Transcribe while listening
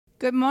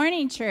Good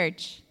morning,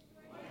 church.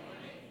 Good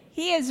morning.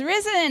 He is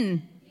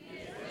risen. He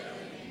is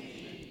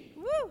risen.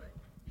 Woo.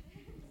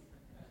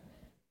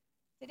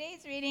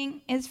 Today's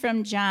reading is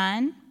from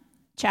John,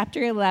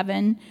 chapter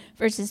 11,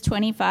 verses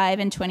 25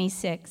 and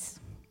 26.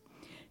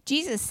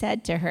 Jesus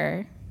said to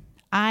her,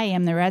 I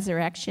am the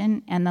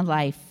resurrection and the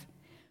life.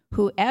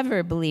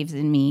 Whoever believes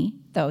in me,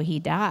 though he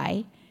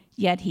die,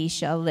 yet he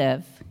shall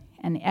live.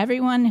 And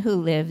everyone who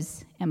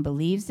lives and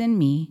believes in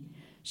me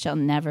shall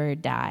never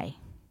die.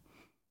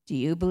 Do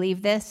you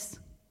believe this?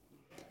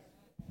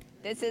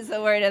 This is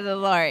the word of the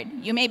Lord.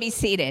 You may be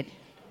seated.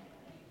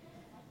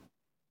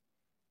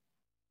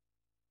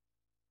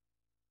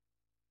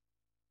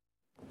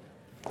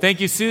 Thank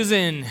you,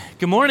 Susan.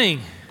 Good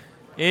morning.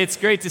 It's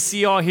great to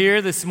see you all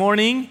here this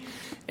morning.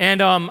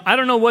 And I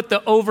don't know what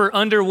the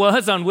over-under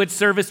was on which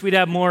service we'd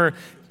have more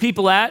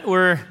people at.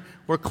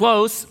 We're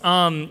close,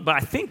 but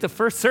I think the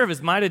first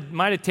service might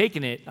have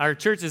taken it. Our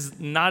church is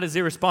not as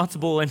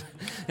irresponsible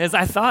as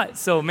I thought.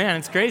 So, man,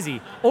 it's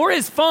crazy. Or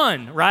is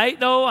fun, right,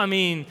 though? I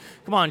mean,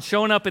 come on,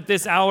 showing up at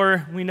this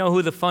hour, we know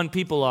who the fun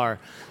people are.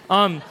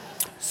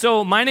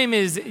 So my name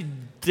is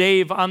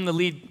Dave. I'm the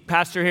lead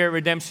pastor here at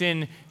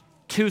Redemption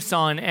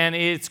Tucson, and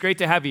it's great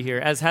to have you here.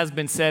 As has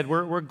been said,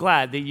 we're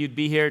glad that you'd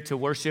be here to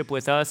worship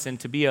with us and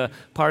to be a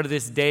part of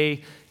this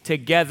day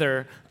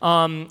together.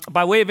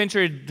 By way of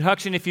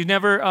introduction, if you've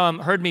never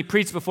heard me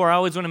preach before, I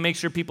always want to make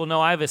sure people know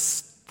I have a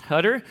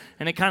stutter,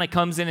 and it kind of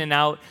comes in and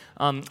out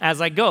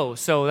as I go.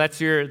 So that's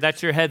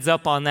your heads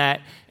up on that.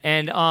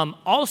 And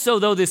also,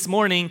 though, this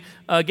morning,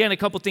 again, a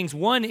couple things.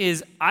 One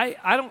is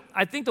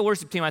I think the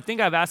worship team, I think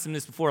I've asked them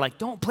this before, like,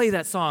 don't play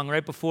that song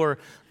right before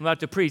I'm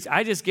about to preach.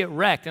 I just get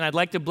wrecked, and I'd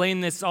like to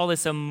blame all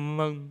this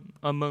emotion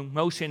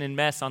and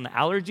mess on the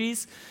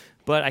allergies.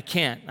 But I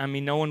can't. I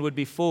mean, no one would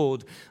be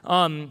fooled.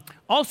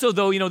 Also,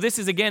 though, this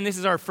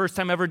is our first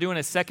time ever doing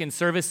a second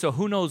service, so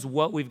who knows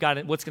what's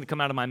going to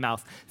come out of my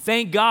mouth.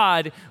 Thank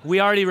God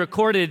we already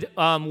recorded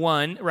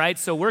one, right?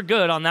 So we're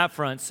good on that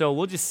front. So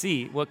we'll just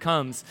see what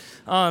comes.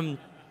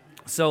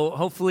 So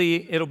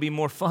hopefully it'll be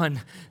more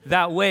fun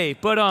that way.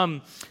 But,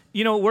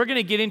 we're going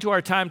to get into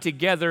our time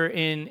together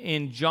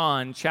in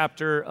John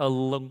chapter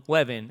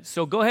 11.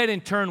 So go ahead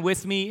and turn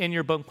with me in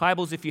your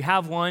Bibles if you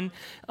have one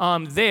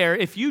there.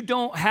 If you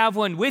don't have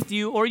one with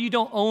you or you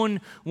don't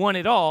own one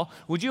at all,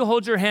 would you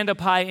hold your hand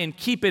up high and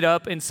keep it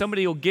up, and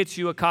somebody will get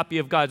you a copy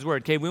of God's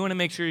Word, okay? We want to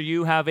make sure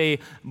you have a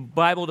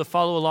Bible to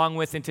follow along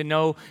with and to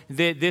know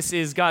that this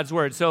is God's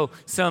Word. So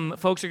some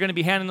folks are going to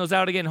be handing those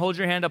out again. Hold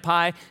your hand up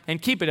high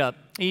and keep it up.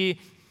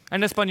 En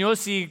español,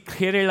 si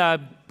quiere la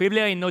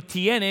Biblia y no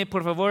tiene,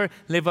 por favor,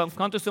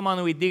 levante su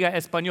mano y diga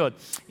español.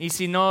 Y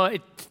si no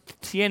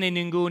tiene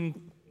ningún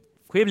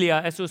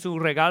Biblia, eso es un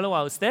regalo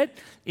a usted.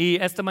 Y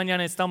esta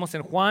mañana estamos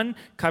en Juan,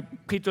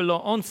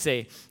 capítulo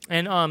 11.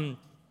 And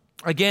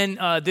again,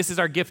 this is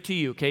our gift to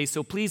you, okay?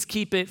 So please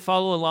keep it,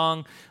 follow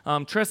along.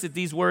 Trust that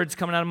these words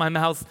coming out of my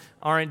mouth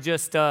aren't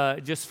just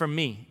from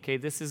me, okay?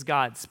 This is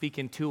God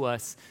speaking to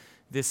us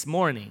this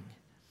morning.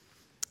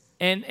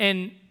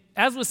 And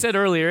as was said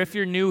earlier, if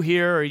you're new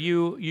here or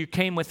you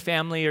came with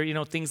family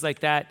or things like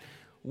that,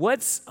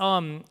 what's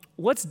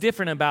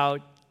different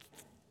about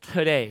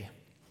today?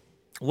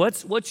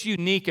 What's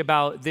unique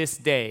about this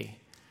day?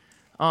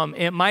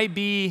 It might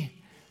be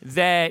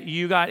that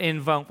you got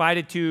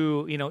invited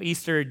to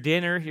Easter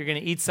dinner. You're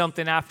going to eat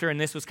something after, and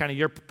this was kind of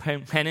your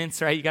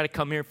penance, right? You got to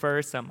come here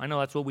first. I know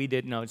that's what we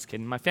did. No, just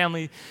kidding. My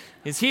family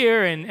is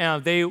here,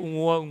 and they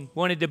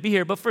wanted to be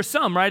here. But for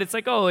some, right, it's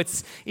like,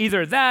 it's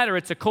either that or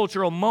it's a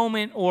cultural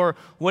moment or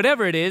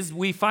whatever it is.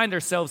 We find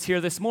ourselves here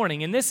this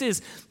morning, and this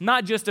is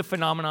not just a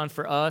phenomenon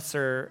for us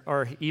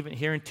or even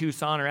here in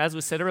Tucson, or as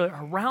was said earlier,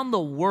 around the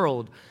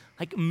world.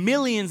 Like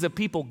millions of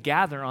people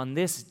gather on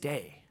this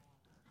day.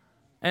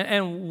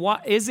 And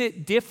why is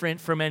it different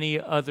from any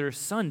other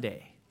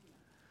Sunday?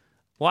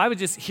 Well, I would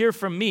just hear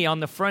from me on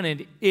the front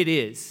end, it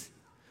is.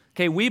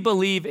 Okay, we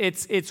believe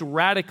it's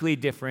radically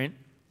different.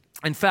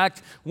 In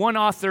fact, one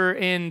author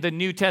in the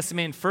New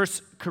Testament, 1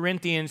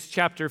 Corinthians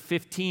chapter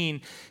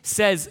 15,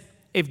 says,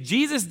 if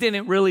Jesus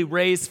didn't really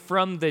raise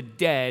from the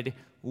dead,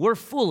 we're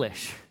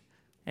foolish,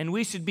 and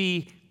we should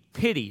be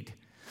pitied.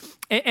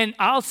 And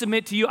I'll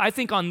submit to you, I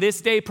think on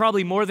this day,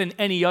 probably more than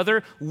any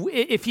other,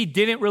 if he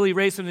didn't really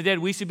raise from the dead,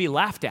 we should be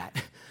laughed at.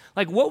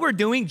 Like what we're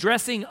doing,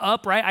 dressing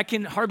up, right? I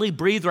can hardly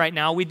breathe right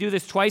now. We do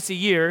this twice a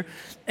year,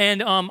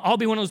 and I'll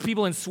be one of those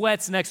people in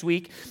sweats next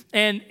week.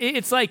 And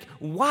it's like,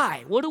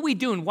 why? What are we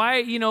doing?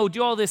 Why,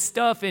 do all this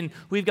stuff? And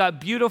we've got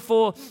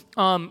beautiful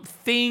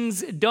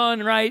things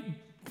done, right?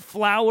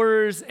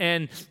 Flowers,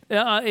 and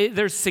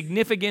there's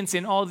significance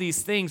in all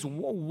these things.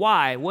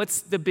 Why?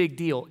 What's the big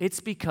deal? It's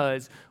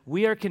because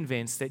we are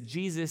convinced that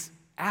Jesus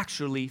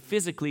actually,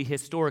 physically,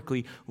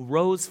 historically,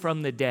 rose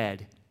from the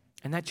dead,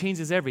 and that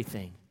changes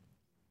everything.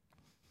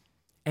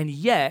 And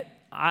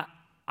yet,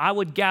 I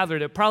would gather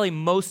that probably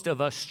most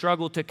of us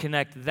struggle to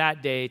connect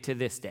that day to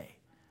this day.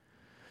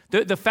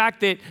 The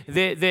fact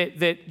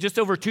that just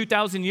over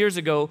 2,000 years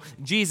ago,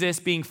 Jesus,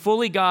 being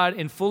fully God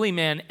and fully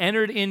man,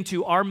 entered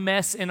into our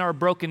mess and our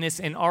brokenness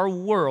and our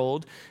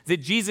world, that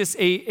Jesus,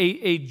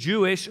 a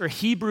Jewish or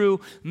Hebrew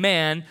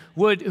man,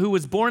 who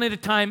was born at a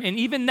time, and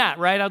even that,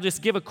 right? I'll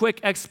just give a quick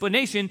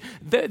explanation.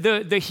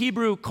 The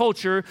Hebrew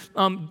culture,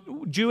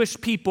 Jewish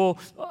people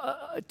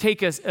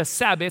take a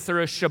Sabbath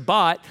or a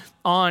Shabbat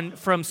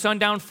from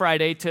sundown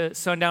Friday to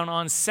sundown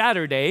on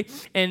Saturday,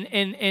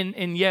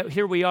 and yet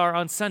here we are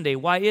on Sunday.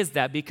 Why is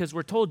that? Because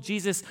we're told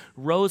Jesus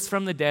rose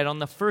from the dead on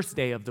the first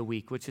day of the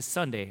week, which is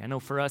Sunday. I know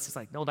for us, it's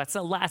like, no, that's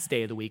the last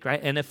day of the week,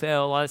 right?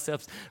 NFL, a lot of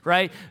stuff,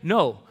 right?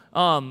 No,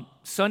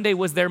 Sunday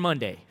was their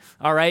Monday,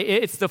 all right?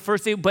 It's the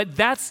first day, but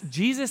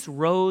Jesus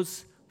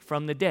rose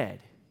from the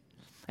dead.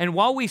 And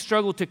while we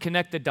struggle to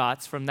connect the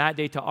dots from that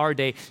day to our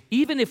day,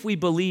 even if we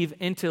believe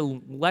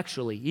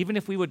intellectually, even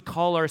if we would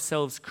call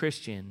ourselves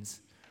Christians,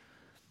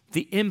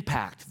 the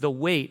impact, the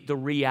weight, the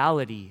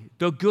reality,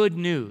 the good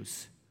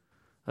news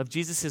of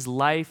Jesus'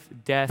 life,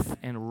 death,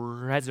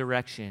 and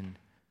resurrection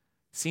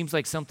seems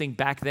like something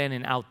back then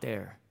and out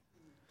there.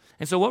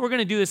 And so what we're going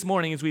to do this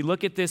morning is we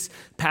look at this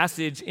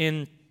passage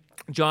in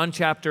John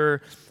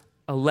chapter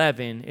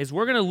 11 is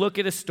we're going to look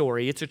at a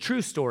story. It's a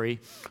true story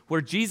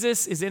where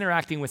Jesus is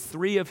interacting with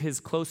three of his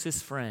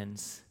closest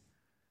friends.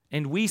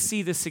 And we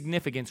see the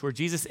significance where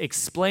Jesus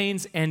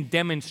explains and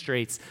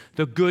demonstrates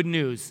the good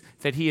news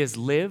that he has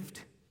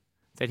lived,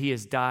 that he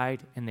has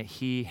died, and that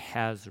he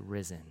has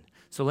risen.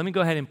 So let me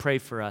go ahead and pray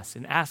for us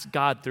and ask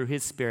God through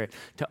his Spirit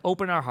to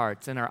open our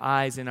hearts and our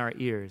eyes and our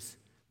ears,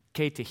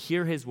 okay, to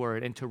hear his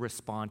word and to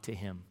respond to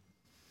him.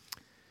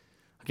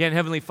 Again,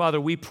 Heavenly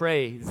Father, we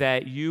pray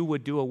that you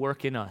would do a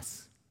work in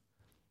us.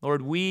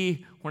 Lord,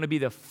 we want to be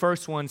the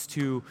first ones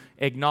to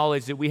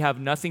acknowledge that we have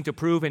nothing to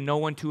prove and no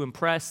one to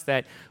impress,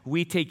 that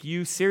we take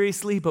you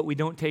seriously, but we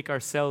don't take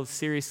ourselves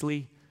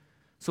seriously.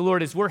 So,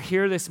 Lord, as we're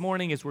here this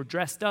morning, as we're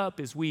dressed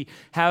up, as we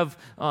have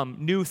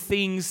new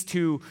things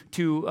to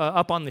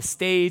up on the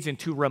stage and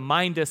to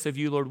remind us of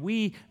you, Lord,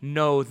 we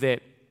know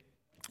that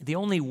the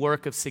only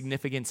work of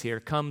significance here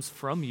comes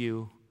from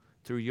you,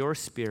 through your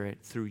Spirit,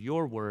 through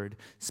your word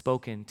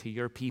spoken to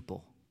your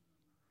people.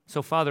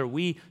 So, Father,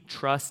 we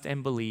trust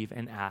and believe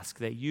and ask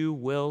that you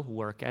will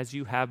work as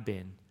you have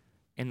been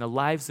in the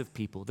lives of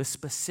people, the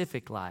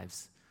specific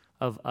lives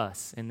of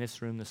us in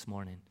this room this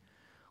morning.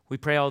 We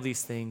pray all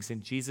these things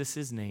in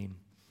Jesus' name,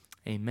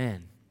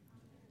 amen.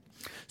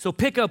 So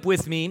pick up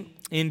with me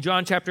in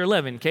John chapter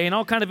 11, okay? And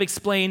I'll kind of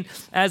explain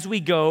as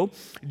we go.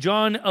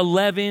 John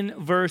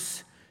 11,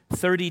 verse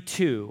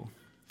 32.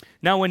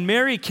 Now, when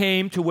Mary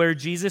came to where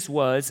Jesus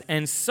was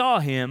and saw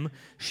him,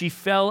 she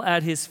fell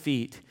at his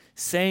feet,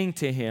 saying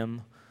to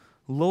him,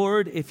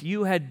 Lord, if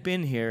you had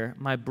been here,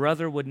 my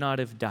brother would not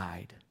have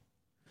died.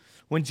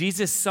 When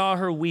Jesus saw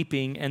her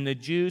weeping and the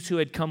Jews who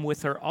had come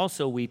with her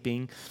also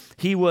weeping,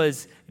 he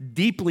was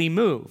deeply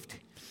moved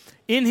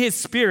in his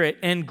spirit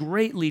and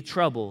greatly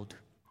troubled.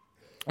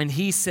 And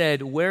he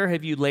said, where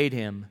have you laid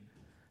him?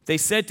 They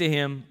said to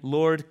him,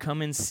 Lord,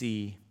 come and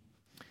see.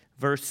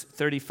 Verse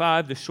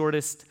 35, the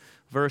shortest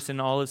verse in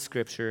all of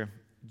Scripture,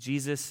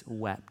 Jesus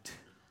wept.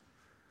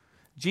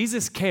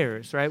 Jesus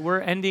cares, right?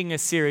 We're ending a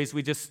series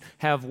we just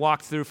have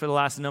walked through for the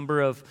last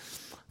number of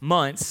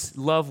months,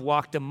 Love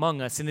Walked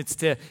Among Us, and it's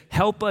to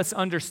help us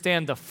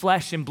understand the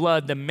flesh and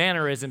blood, the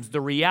mannerisms, the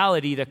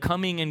reality, the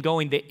coming and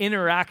going, the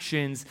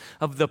interactions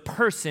of the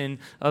person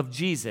of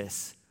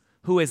Jesus,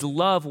 who as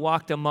love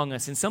walked among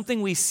us. And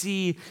something we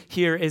see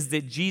here is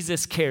that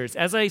Jesus cares.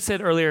 As I said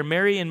earlier,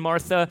 Mary and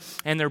Martha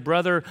and their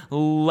brother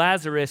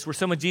Lazarus were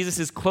some of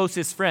Jesus'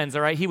 closest friends,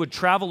 all right? He would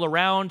travel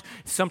around.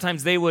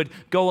 Sometimes they would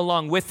go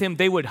along with him.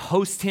 They would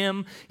host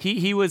him.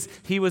 He was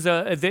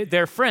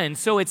their friend.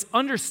 So it's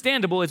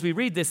understandable as we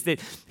read this that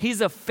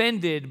he's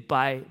offended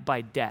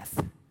by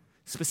death,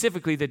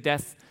 specifically the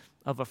death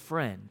of a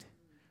friend,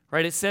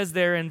 right? It says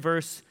there in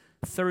verse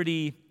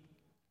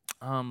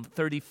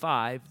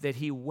 35 that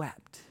he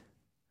wept.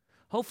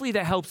 Hopefully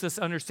that helps us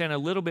understand a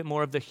little bit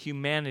more of the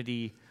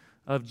humanity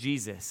of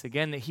Jesus.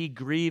 Again, that he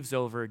grieves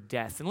over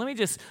death. And let me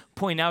just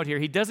point out here,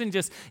 he doesn't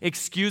just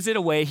excuse it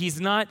away. He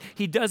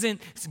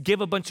doesn't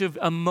give a bunch of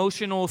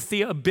emotional,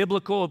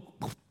 biblical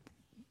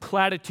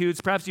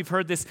platitudes. Perhaps you've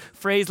heard this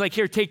phrase like,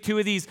 here, take 2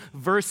 of these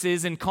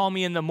verses and call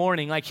me in the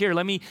morning. Like, here,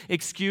 let me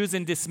excuse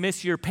and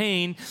dismiss your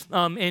pain,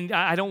 and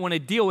I don't want to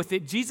deal with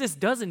it. Jesus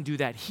doesn't do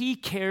that. He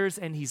cares,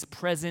 and he's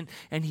present,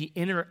 and he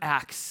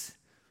interacts,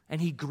 and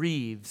he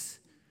grieves,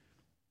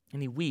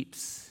 and he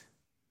weeps.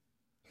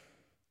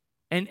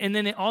 And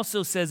then it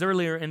also says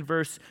earlier in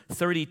verse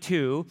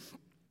 32,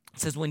 it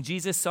says, when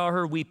Jesus saw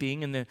her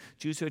weeping, and the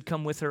Jews who had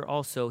come with her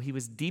also, he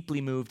was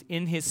deeply moved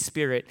in his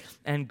spirit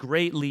and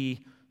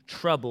greatly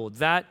troubled.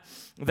 That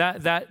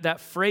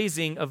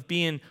phrasing of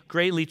being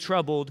greatly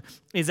troubled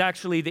is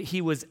actually that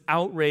he was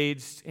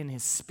outraged in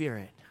his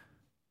spirit.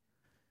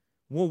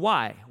 Well,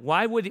 why?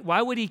 Why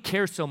would he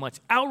care so much?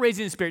 Outraged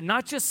in his spirit,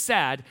 not just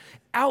sad,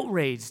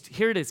 outraged.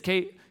 Here it is,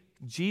 okay?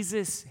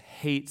 Jesus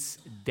hates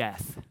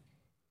death.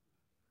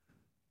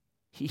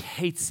 he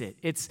hates it.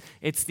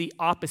 It's the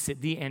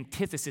opposite, the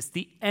antithesis,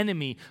 the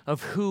enemy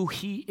of who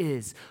he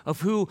is,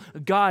 of who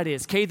God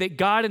is. Okay, that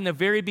God in the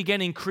very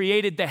beginning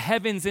created the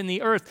heavens and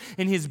the earth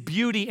in his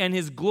beauty and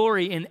his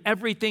glory, and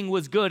everything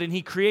was good. And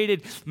he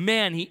created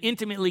man. He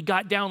intimately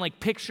got down, like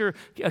picture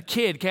a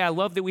kid. Okay, I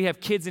love that we have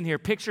kids in here.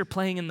 Picture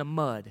playing in the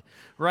mud,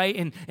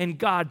 right? And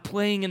God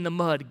playing in the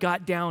mud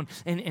got down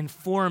and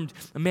formed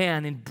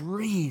man and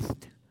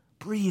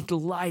breathed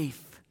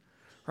life.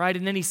 Right?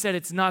 And then he said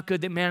it's not good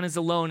that man is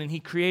alone, and he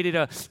created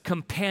a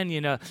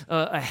companion,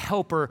 a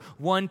helper,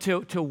 one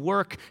to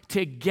work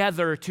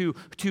together to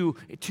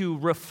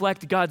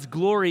reflect God's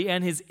glory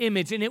and his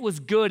image. And it was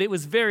good. It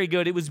was very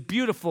good. It was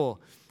beautiful.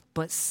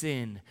 But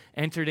sin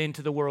entered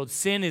into the world.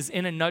 Sin is,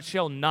 in a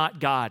nutshell, not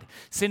God.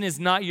 Sin is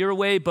not your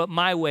way, but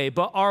my way,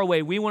 but our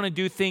way. We want to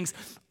do things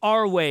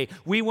our way.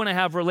 We want to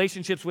have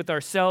relationships with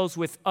ourselves,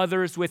 with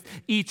others, with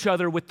each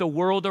other, with the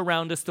world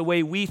around us, the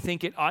way we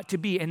think it ought to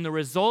be. And the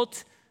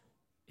result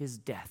is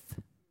death.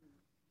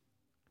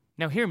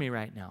 Now hear me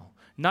right now.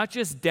 Not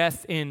just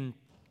death in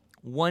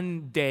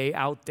one day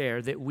out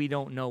there that we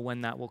don't know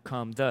when that will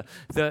come, the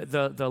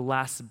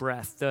last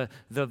breath, the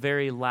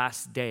very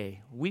last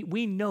day.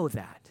 We know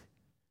that.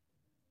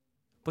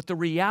 But the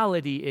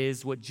reality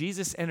is what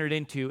Jesus entered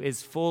into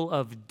is full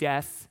of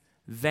death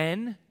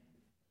then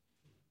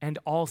and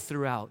all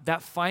throughout.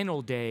 That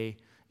final day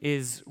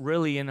is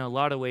really, in a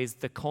lot of ways,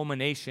 the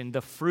culmination,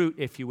 the fruit,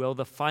 if you will,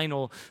 the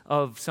final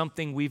of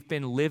something we've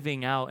been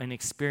living out and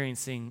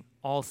experiencing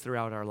all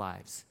throughout our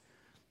lives,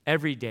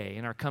 every day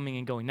in our coming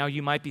and going. Now,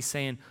 you might be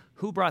saying,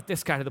 who brought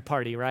this guy to the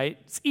party, right?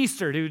 It's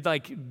Easter, dude,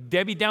 like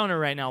Debbie Downer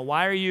right now.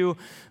 Why are you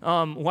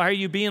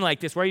being like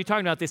this? Why are you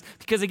talking about this?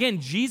 Because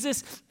again,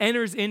 Jesus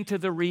enters into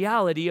the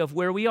reality of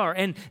where we are.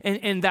 And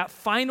that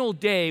final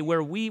day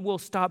where we will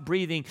stop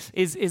breathing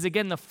is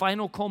again the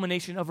final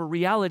culmination of a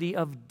reality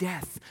of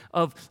death,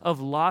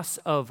 of loss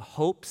of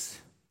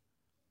hopes,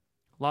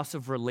 loss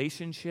of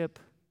relationship,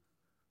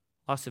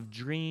 loss of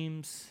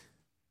dreams,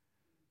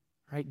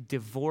 right?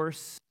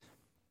 Divorce,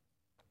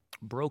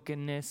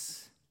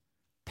 brokenness,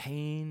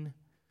 pain,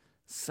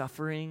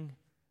 suffering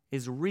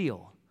is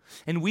real.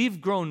 And we've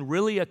grown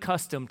really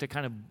accustomed to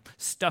kind of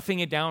stuffing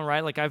it down,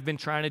 right? Like I've been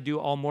trying to do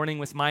all morning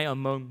with my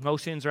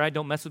emotions, right?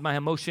 Don't mess with my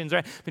emotions,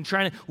 right?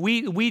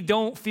 We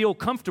don't feel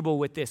comfortable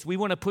with this. We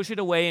want to push it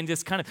away and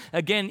just kind of,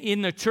 again,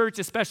 in the church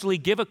especially,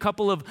 give a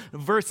couple of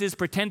verses,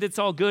 pretend it's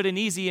all good and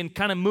easy and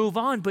kind of move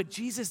on. But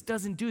Jesus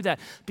doesn't do that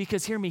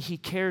because, hear me, he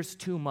cares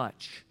too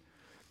much.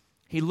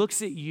 He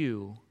looks at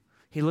you,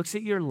 he looks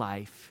at your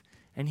life,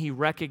 and he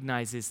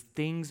recognizes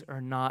things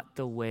are not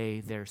the way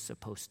they're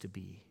supposed to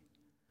be.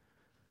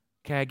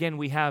 Okay, again,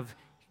 we have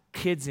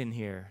kids in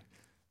here.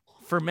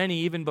 For many,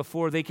 even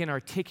before they can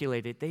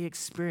articulate it, they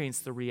experience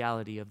the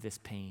reality of this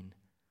pain.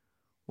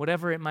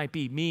 Whatever it might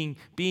be,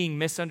 being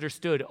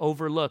misunderstood,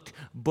 overlooked,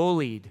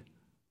 bullied,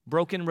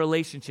 broken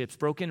relationships,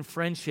 broken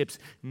friendships,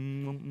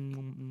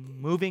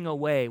 moving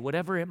away,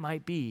 whatever it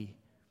might be.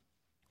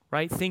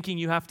 Right? Thinking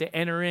you have to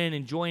enter in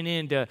and join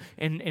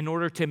in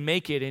order to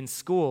make it in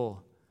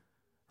school.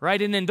 Right?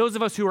 And then those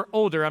of us who are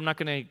older, I'm not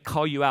going to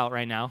call you out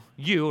right now,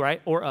 you,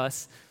 right, or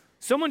us.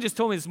 Someone just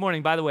told me this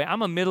morning, by the way,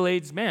 I'm a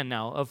middle-aged man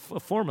now,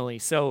 formally.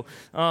 So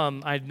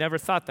I'd never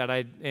thought that.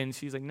 And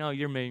she's like, no,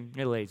 you're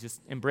middle-aged. Just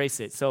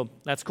embrace it. So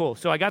that's cool.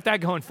 So I got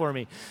that going for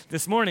me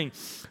this morning.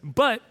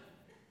 But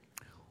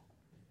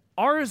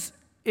ours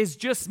is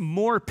just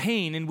more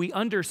pain, and we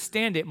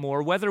understand it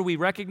more, whether we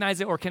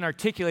recognize it or can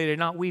articulate it or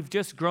not. We've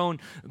just grown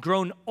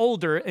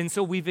older, and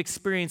so we've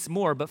experienced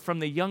more. But from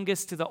the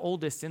youngest to the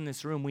oldest in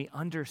this room, we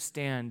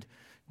understand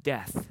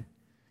death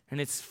and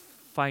its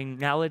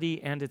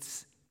finality and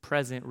its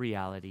present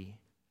reality.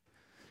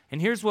 And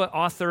here's what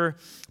author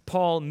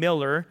Paul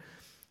Miller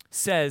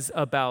says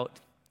about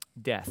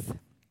death.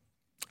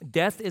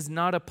 Death is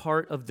not a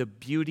part of the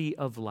beauty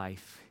of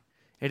life.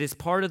 It is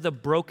part of the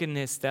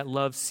brokenness that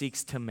love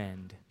seeks to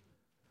mend.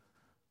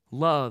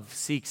 Love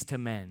seeks to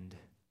mend.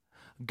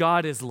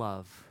 God is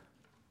love.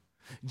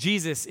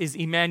 Jesus is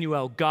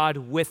Emmanuel, God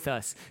with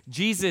us.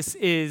 Jesus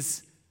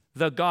is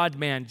the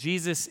God-man.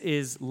 Jesus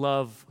is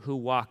love who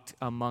walked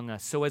among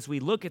us. So as we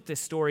look at this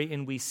story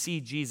and we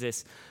see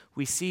Jesus,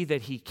 we see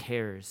that he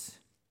cares,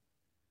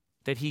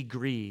 that he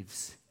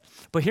grieves.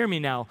 But hear me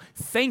now,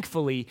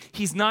 thankfully,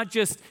 he's not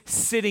just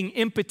sitting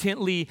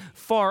impotently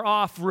far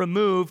off,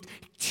 removed,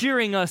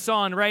 cheering us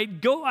on, right?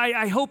 Go,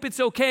 I hope it's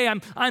okay.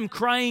 I'm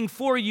crying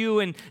for you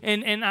and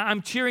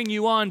I'm cheering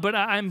you on, but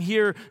I'm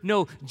here.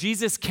 No,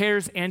 Jesus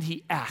cares and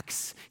he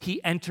acts.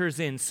 He enters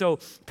in. So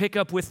pick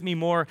up with me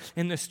more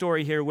in the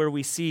story here where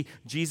we see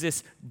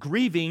Jesus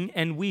grieving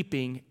and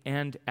weeping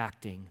and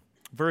acting.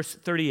 Verse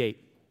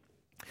 38.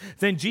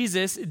 Then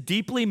Jesus,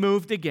 deeply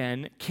moved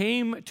again,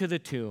 came to the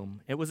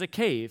tomb. It was a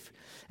cave,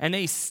 and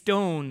a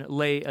stone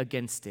lay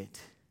against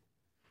it.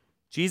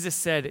 Jesus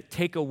said,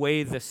 "Take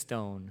away the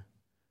stone."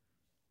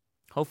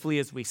 Hopefully,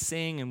 as we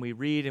sing and we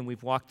read and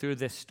we've walked through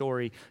this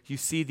story, you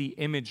see the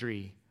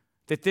imagery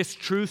that this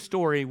true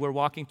story we're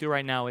walking through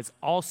right now is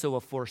also a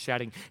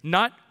foreshadowing.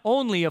 Not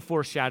only a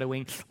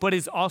foreshadowing, but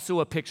is also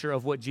a picture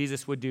of what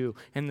Jesus would do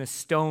and the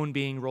stone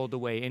being rolled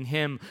away and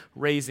him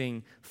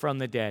raising from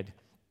the dead.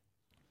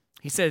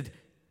 He said,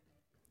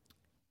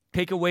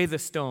 take away the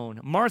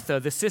stone. Martha,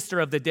 the sister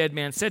of the dead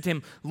man, said to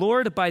him,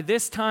 Lord, by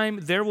this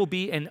time there will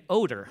be an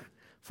odor,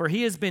 for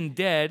he has been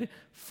dead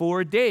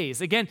 4 days.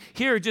 Again,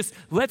 here, just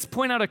let's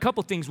point out a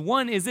couple things.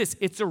 One is this,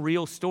 it's a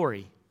real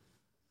story.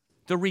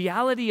 The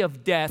reality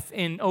of death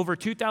in over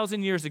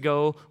 2,000 years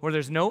ago, where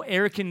there's no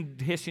air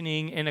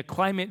conditioning in a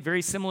climate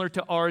very similar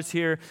to ours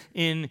here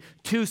in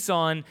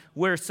Tucson,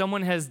 where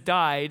someone has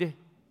died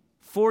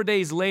 4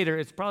 days later,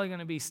 it's probably going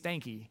to be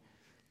stanky.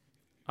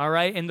 All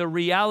right? And the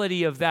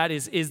reality of that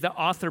is the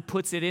author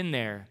puts it in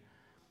there.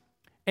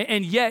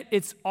 And yet,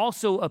 it's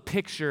also a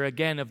picture,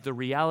 again, of the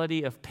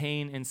reality of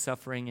pain and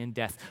suffering and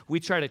death.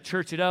 We try to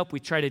church it up. We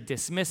try to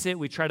dismiss it.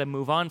 We try to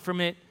move on from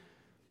it.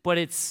 But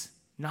it's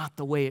not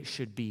the way it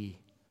should be.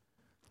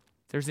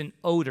 There's an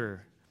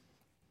odor.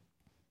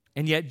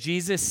 And yet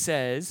Jesus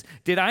says,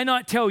 did I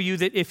not tell you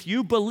that if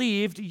you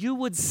believed, you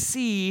would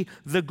see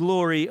the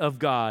glory of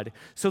God?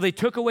 So they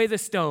took away the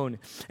stone,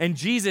 and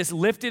Jesus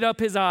lifted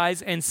up his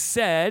eyes and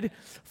said,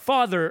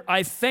 Father,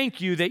 I thank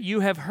you that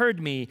you have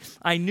heard me.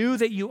 I knew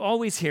that you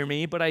always hear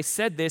me, but I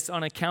said this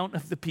on account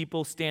of the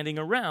people standing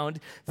around,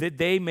 that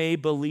they may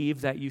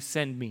believe that you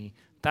send me.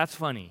 That's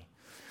funny.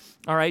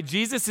 All right,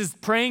 Jesus is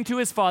praying to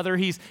his Father.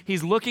 He's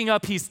looking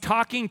up. He's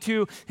talking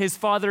to his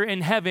Father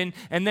in heaven.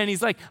 And then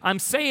he's like, I'm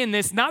saying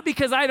this not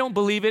because I don't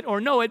believe it or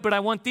know it, but I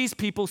want these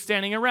people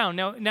standing around.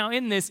 Now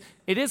in this,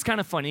 it is kind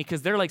of funny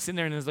because they're like sitting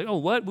there and it's like, oh,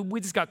 what?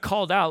 We just got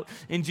called out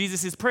in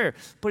Jesus' prayer.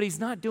 But he's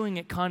not doing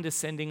it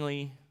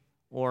condescendingly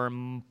or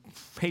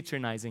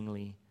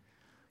patronizingly.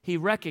 He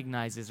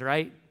recognizes,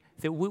 right,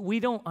 that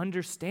we don't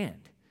understand.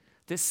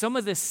 That some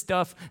of this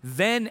stuff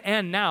then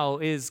and now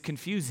is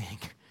confusing.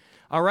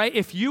 All right,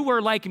 if you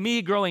were like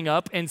me growing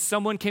up and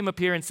someone came up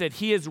here and said,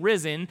 he is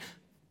risen,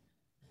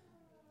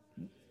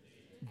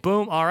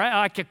 boom, all right,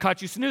 I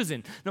caught you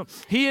snoozing. No,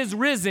 he is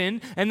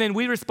risen, and then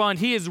we respond,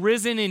 he is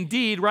risen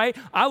indeed, right?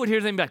 I would hear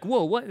them be like,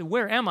 whoa,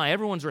 where am I?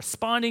 Everyone's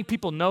responding.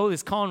 People know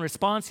this call and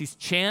response. He's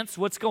chants.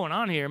 What's going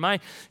on here? Am I,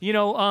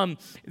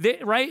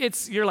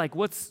 right? You're like,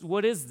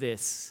 what is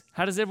this?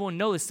 How does everyone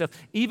know this stuff?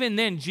 Even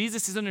then,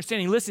 Jesus is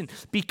understanding, listen,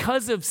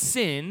 because of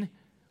sin,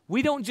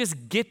 we don't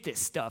just get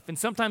this stuff. And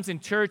sometimes in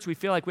church, we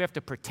feel like we have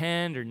to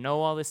pretend or know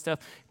all this stuff.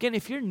 Again,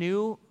 if you're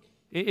new,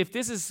 if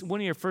this is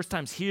one of your first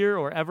times here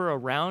or ever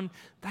around,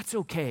 that's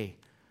okay.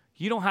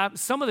 You don't have,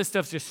 some of this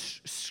stuff's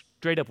just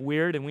straight up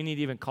weird, and we need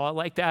to even call it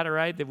like that, all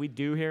right, that we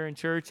do here in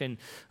church. And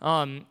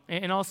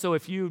also,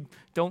 if you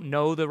don't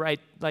know the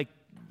right, like,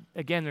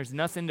 again, there's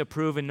nothing to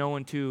prove and no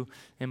one to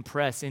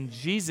impress. And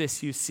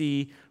Jesus, you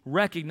see,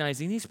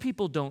 recognizing these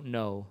people don't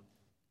know.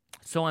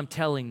 So I'm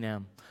telling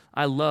them,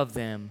 I love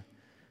them.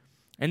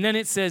 And then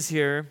it says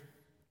here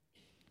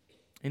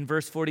in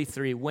verse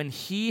 43, when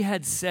he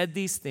had said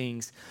these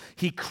things,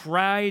 he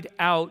cried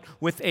out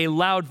with a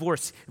loud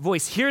voice.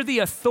 Hear the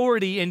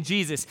authority in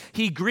Jesus.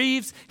 He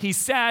grieves, he's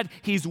sad,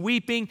 he's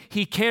weeping,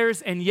 he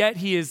cares, and yet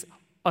he is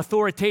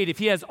authoritative.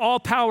 He has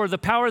all power. The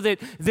power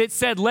that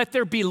said, let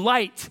there be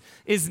light,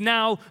 is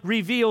now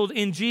revealed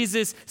in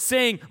Jesus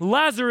saying,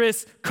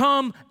 Lazarus,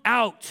 come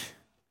out.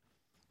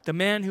 The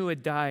man who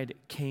had died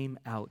came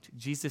out.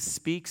 Jesus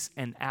speaks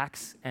and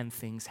acts and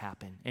things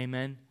happen.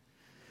 Amen.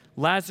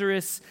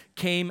 Lazarus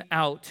came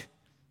out.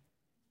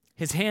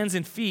 His hands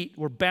and feet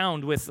were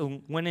bound with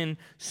linen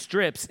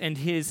strips and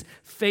his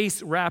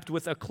face wrapped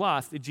with a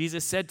cloth.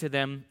 Jesus said to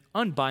them,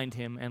 unbind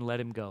him and let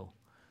him go.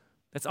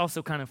 That's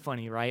also kind of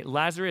funny, right?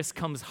 Lazarus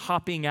comes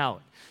hopping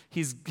out.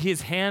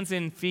 His hands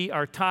and feet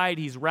are tied.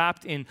 He's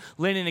wrapped in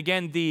linen.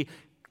 Again, the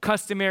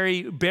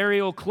customary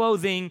burial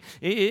clothing.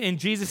 And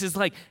Jesus is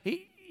like,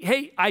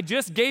 hey, I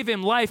just gave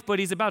him life, but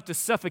he's about to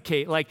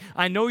suffocate. Like,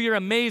 I know you're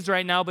amazed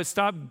right now, but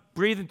stop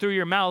breathing through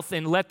your mouth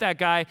and let that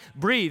guy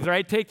breathe,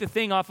 right? Take the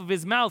thing off of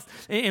his mouth.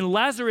 And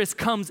Lazarus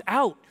comes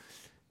out.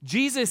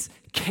 Jesus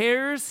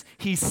cares,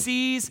 he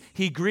sees,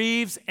 he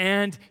grieves,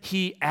 and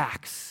he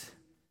acts.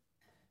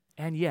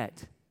 And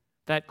yet,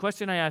 that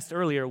question I asked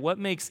earlier, what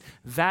makes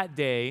that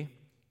day,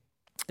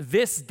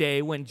 this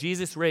day when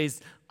Jesus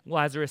raised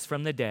Lazarus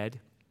from the dead,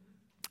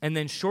 and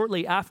then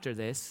shortly after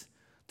this,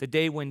 the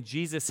day when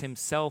Jesus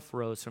himself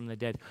rose from the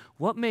dead,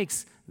 what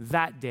makes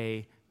that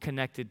day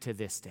connected to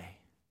this day?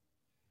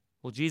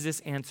 Well, Jesus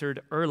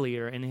answered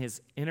earlier in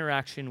his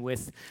interaction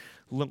with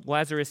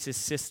Lazarus'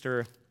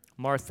 sister,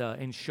 Martha,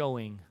 in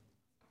showing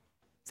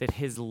that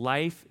his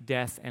life,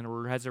 death,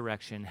 and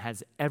resurrection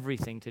has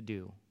everything to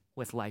do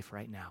with life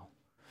right now.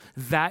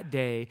 That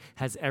day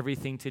has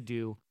everything to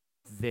do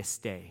this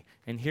day.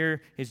 And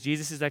here is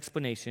Jesus'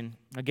 explanation.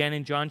 Again,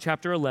 in John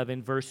chapter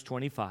 11, verse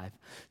 25.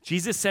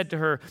 Jesus said to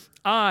her,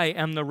 I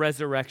am the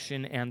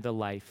resurrection and the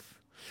life.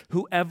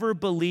 Whoever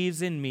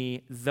believes in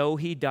me, though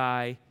he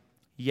die,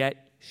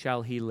 yet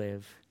shall he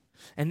live.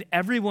 And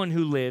everyone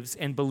who lives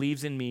and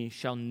believes in me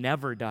shall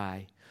never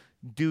die.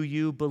 Do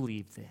you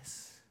believe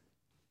this?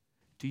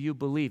 Do you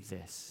believe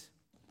this?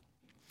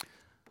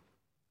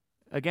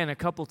 Again, a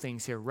couple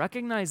things here.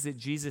 Recognize that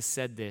Jesus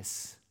said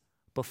this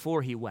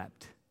before he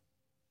wept.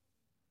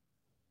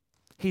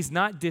 He's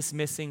not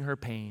dismissing her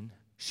pain.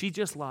 She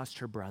just lost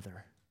her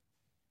brother.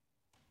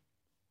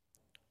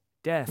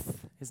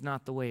 Death is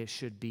not the way it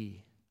should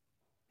be.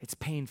 It's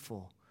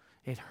painful.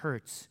 It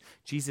hurts.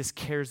 Jesus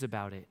cares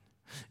about it.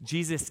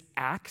 Jesus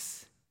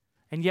acts,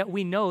 and yet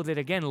we know that,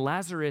 again,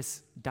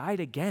 Lazarus died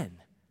again.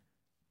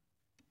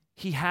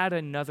 He had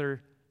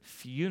another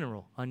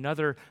funeral,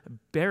 another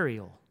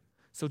burial.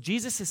 So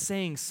Jesus is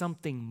saying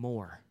something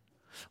more.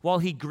 While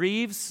he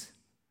grieves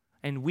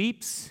and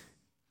weeps,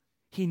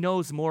 he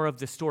knows more of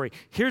the story.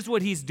 Here's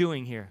what he's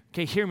doing here.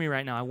 Okay, hear me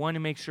right now. I want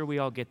to make sure we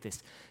all get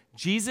this.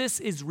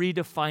 Jesus is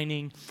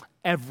redefining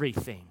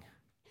everything.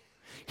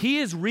 He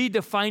is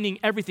redefining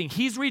everything.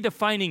 He's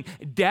redefining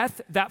death,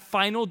 that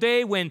final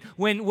day when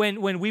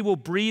we will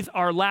breathe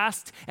our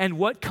last, and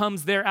what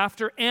comes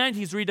thereafter. And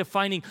he's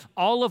redefining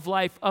all of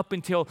life up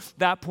until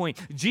that point.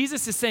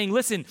 Jesus is saying,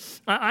 listen,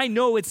 I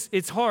know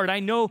it's hard. I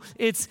know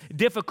it's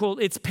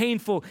difficult. It's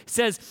painful.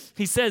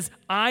 He says,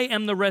 I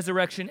am the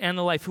resurrection and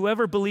the life.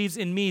 Whoever believes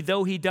in me,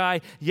 though he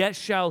die, yet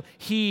shall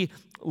he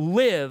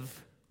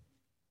live.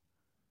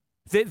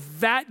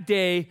 That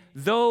day,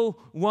 though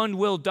one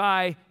will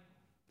die,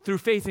 through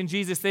faith in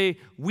Jesus,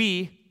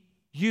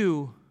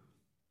 you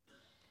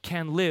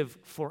can live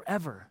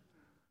forever,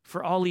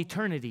 for all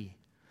eternity.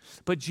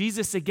 But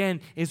Jesus,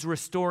 again, is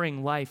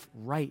restoring life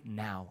right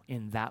now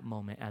in that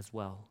moment as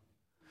well.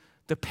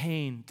 The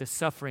pain, the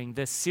suffering,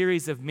 the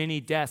series of many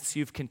deaths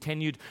you've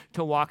continued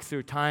to walk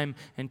through time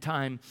and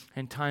time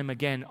and time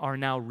again are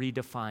now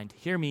redefined.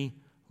 Hear me,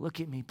 look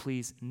at me,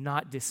 please.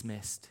 Not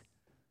dismissed,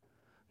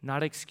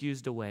 not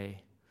excused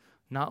away,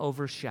 not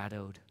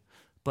overshadowed,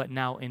 but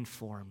now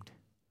informed,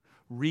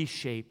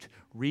 reshaped,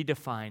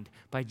 redefined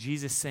by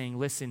Jesus saying,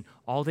 listen,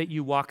 all that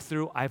you walk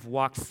through, I've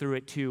walked through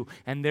it too.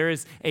 And there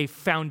is a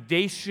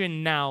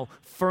foundation now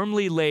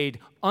firmly laid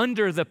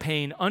under the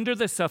pain, under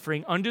the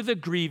suffering, under the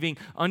grieving,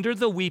 under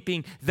the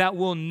weeping that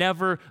will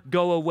never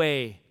go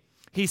away.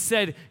 He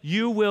said,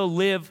 you will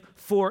live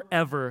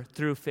forever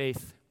through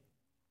faith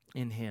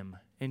in him.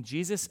 And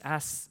Jesus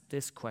asks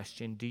this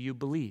question, do you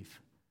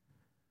believe?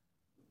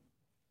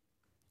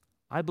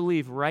 I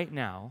believe right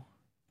now,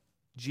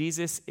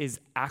 Jesus is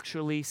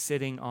actually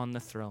sitting on the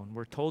throne.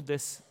 We're told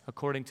this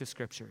according to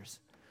scriptures,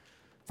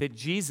 that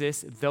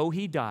Jesus, though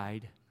he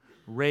died,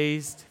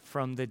 raised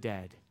from the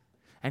dead,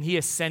 and he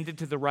ascended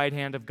to the right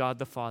hand of God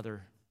the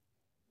Father.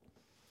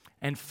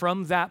 And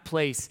from that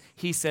place,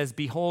 he says,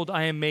 behold,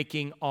 I am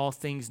making all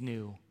things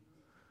new.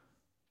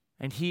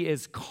 And he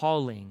is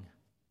calling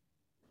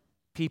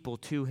people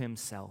to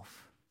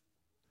himself.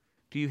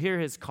 Do you hear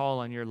his call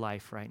on your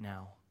life right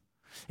now?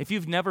 If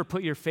you've never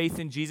put your faith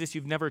in Jesus,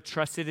 you've never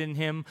trusted in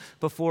him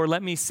before,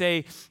 let me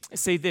say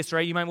this,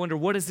 right? You might wonder,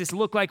 what does this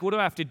look like? What do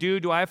I have to do?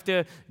 Do I have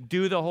to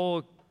do the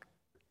whole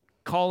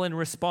call and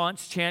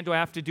response chant? Do I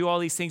have to do all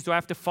these things? Do I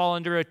have to fall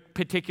under a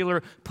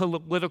particular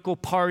political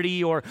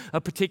party or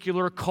a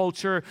particular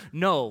culture?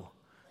 No.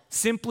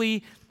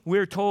 Simply,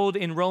 we're told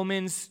in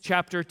Romans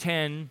chapter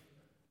 10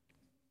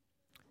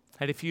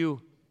 that if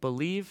you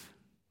believe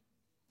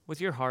with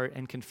your heart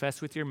and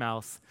confess with your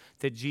mouth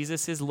that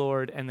Jesus is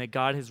Lord and that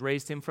God has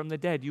raised him from the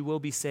dead, you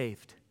will be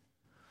saved.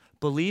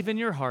 Believe in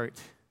your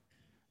heart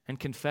and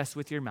confess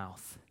with your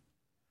mouth.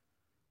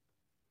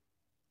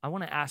 I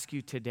want to ask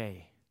you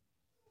today,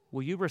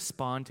 will you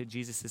respond to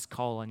Jesus'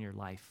 call on your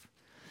life?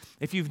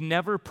 If you've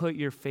never put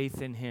your faith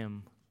in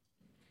him,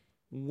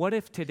 what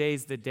if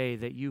today's the day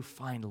that you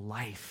find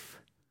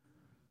life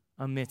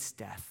amidst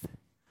death?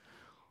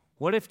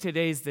 What if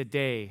today's the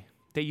day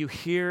that you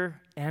hear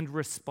and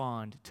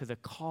respond to the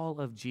call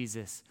of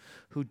Jesus,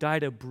 who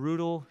died a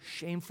brutal,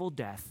 shameful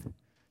death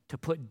to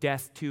put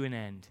death to an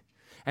end,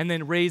 and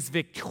then raised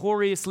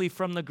victoriously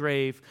from the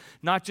grave,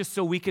 not just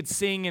so we could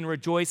sing and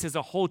rejoice as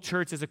a whole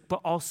church,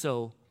 but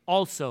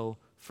also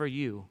for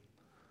you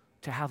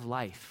to have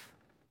life.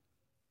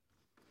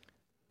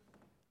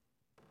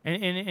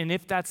 And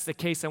if that's the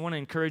case, I want to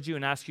encourage you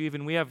and ask you,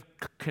 even we have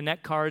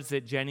connect cards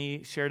that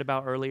Jenny shared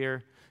about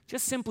earlier.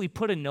 Just simply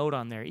put a note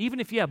on there. Even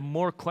if you have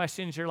more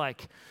questions, you're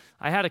like,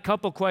 I had a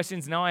couple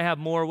questions, now I have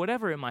more,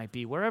 whatever it might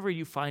be, wherever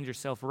you find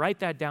yourself, write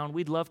that down.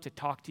 We'd love to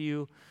talk to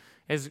you.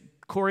 As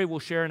Corey will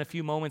share in a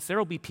few moments, there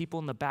will be people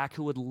in the back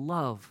who would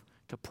love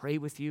to pray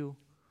with you.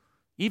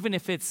 Even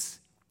if it's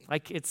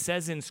like it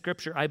says in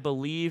Scripture, I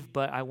believe,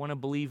 but I want to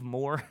believe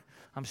more.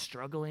 I'm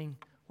struggling,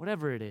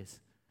 whatever it is.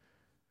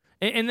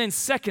 And then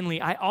secondly,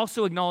 I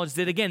also acknowledge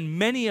that, again,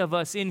 many of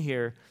us in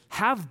here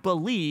have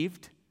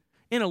believed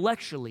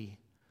intellectually,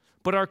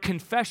 but our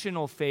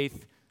confessional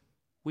faith,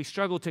 we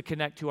struggle to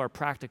connect to our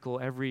practical,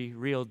 every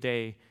real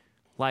day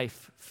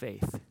life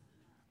faith.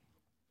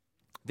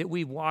 That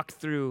we walk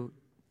through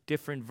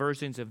different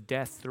versions of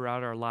death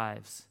throughout our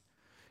lives,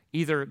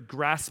 either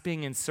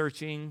grasping and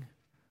searching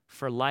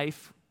for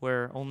life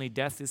where only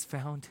death is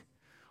found,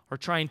 or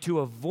trying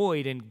to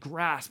avoid and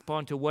grasp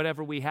onto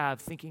whatever we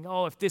have, thinking,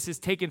 oh, if this is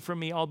taken from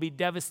me, I'll be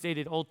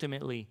devastated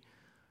ultimately.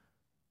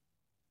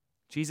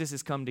 Jesus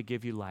has come to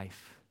give you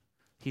life.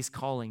 He's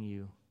calling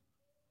you.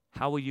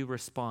 How will you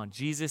respond?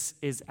 Jesus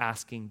is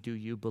asking, do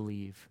you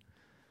believe?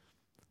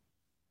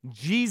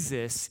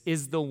 Jesus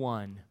is the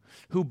one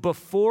who,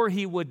 before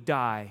he would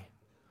die,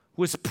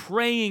 was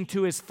praying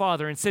to his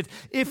Father and said,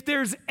 if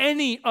there's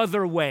any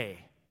other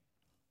way,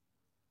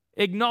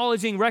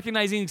 acknowledging,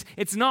 recognizing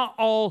it's not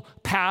all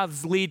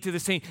paths lead to the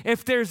same.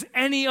 If there's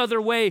any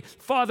other way,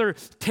 Father,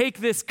 take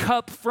this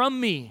cup from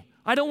me.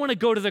 I don't want to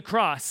go to the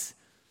cross,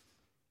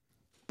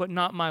 but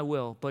not my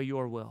will, but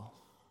your will.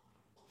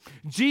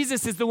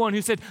 Jesus is the one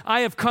who said,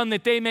 I have come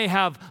that they may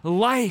have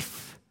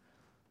life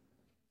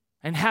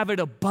and have it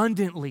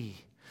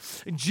abundantly.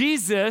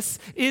 Jesus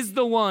is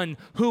the one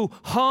who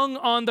hung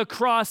on the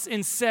cross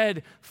and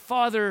said,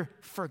 Father,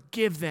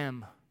 forgive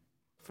them,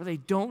 for they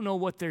don't know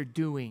what they're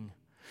doing.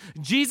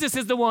 Jesus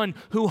is the one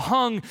who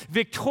hung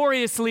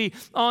victoriously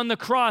on the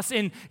cross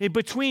in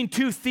between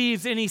two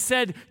thieves, and he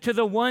said to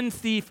the one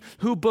thief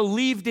who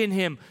believed in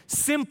him,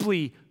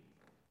 simply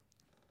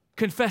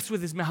confessed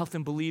with his mouth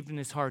and believed in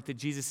his heart that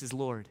Jesus is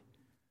Lord.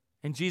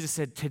 And Jesus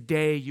said,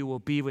 today you will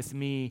be with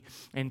me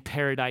in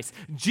paradise.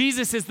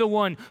 Jesus is the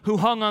one who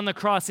hung on the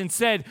cross and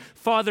said,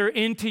 Father,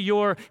 into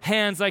your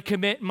hands I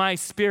commit my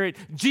spirit.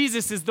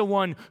 Jesus is the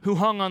one who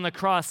hung on the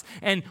cross.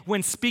 And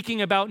when speaking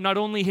about not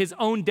only his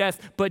own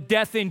death, but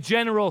death in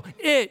general,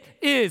 it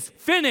is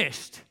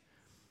finished.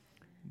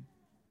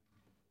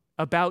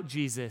 About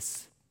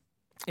Jesus,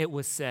 it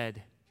was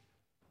said,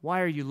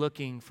 why are you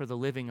looking for the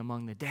living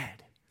among the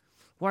dead?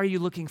 Why are you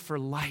looking for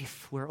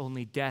life where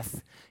only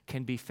death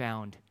can be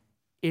found?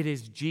 It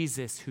is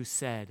Jesus who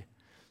said,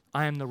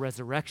 I am the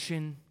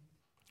resurrection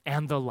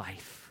and the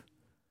life.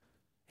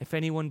 If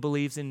anyone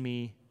believes in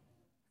me,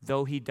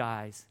 though he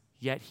dies,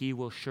 yet he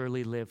will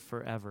surely live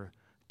forever.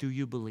 Do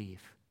you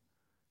believe?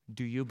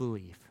 Do you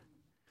believe?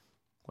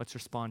 Let's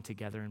respond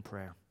together in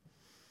prayer.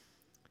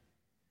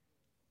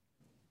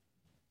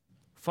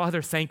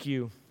 Father, thank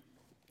you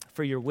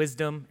for your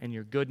wisdom and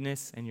your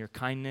goodness and your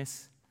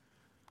kindness.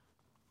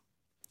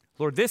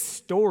 Lord, this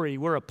story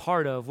we're a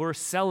part of, we're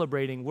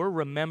celebrating, we're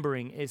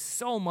remembering, is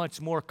so much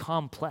more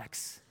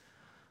complex.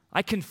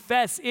 I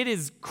confess it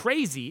is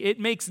crazy. It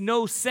makes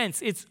no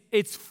sense.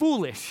 It's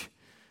foolish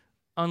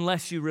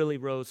unless you really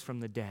rose from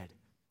the dead.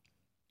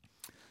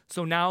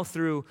 So now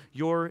through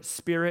your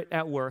Spirit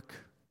at work,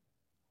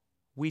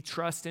 we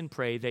trust and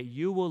pray that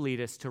you will lead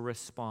us to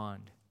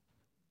respond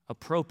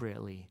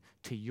appropriately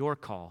to your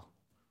call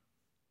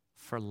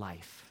for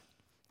life.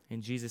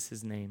 In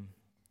Jesus' name,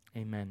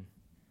 amen.